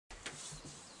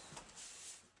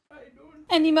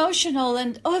An emotional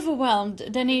and overwhelmed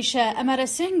Danisha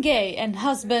Amarasinghe and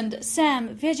husband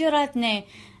Sam Vijayaratne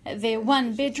at their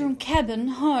one-bedroom cabin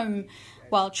home.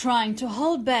 While trying to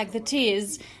hold back the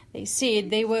tears, they said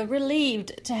they were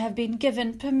relieved to have been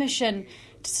given permission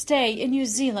to stay in New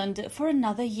Zealand for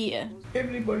another year.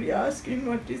 Everybody asking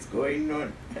what is going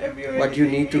on. Have you what you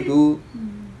need to do,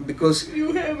 because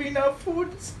you have enough food.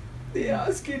 They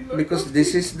asking because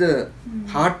this is the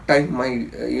hard time.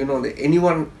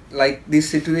 Anyone like this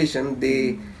situation,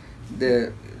 the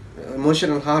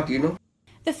emotional heart.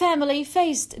 The family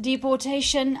faced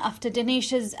deportation after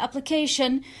Danisha's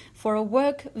application for a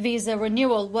work visa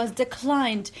renewal was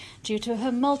declined due to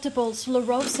her multiple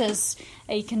sclerosis,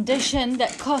 a condition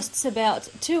that costs about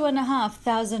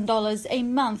 $2,500 a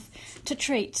month to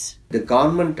treat. The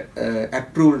government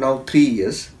approved now 3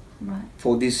 years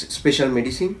for this special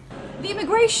medicine. The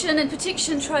Immigration and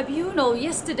Protection Tribunal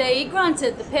yesterday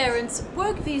granted the parents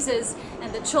work visas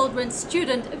and the children's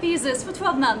student visas for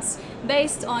 12 months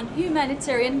based on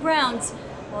humanitarian grounds,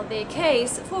 while their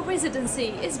case for residency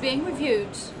is being reviewed.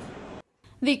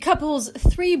 The couple's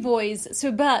 3 boys,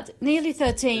 Subat, nearly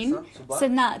 13,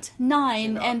 Sanat,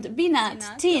 9 and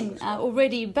Binat, 10, are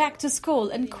already back to school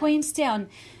in Queenstown.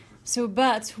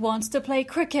 Subat wants to play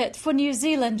cricket for New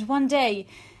Zealand one day.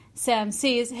 Sam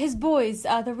says his boys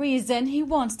are the reason he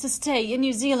wants to stay in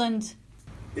New Zealand.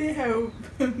 They have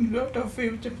a lot of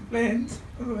future plans.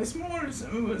 My small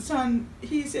son,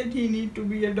 he said he need to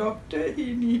be a doctor,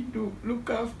 he need to look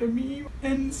after me.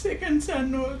 And second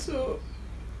son also,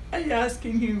 I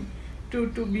asking him to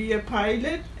be a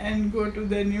pilot and go to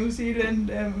the New Zealand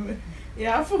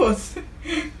Air Force.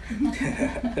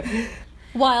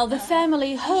 While the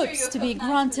family hopes to be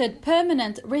granted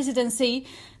permanent residency,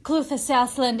 Clutha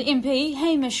Southland MP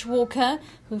Hamish Walker,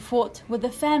 who fought with the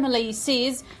family,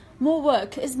 says more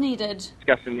work is needed.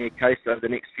 Discussing their case over the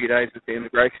next few days with the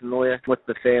immigration lawyer, with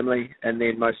the family, and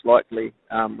then most likely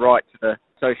write to the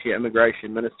Associate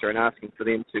Immigration Minister and asking for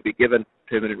them to be given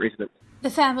permanent residence. The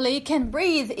family can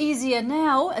breathe easier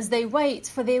now as they wait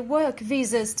for their work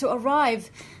visas to arrive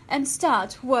and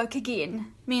start work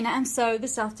again. Meena Amso,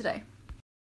 This South Today.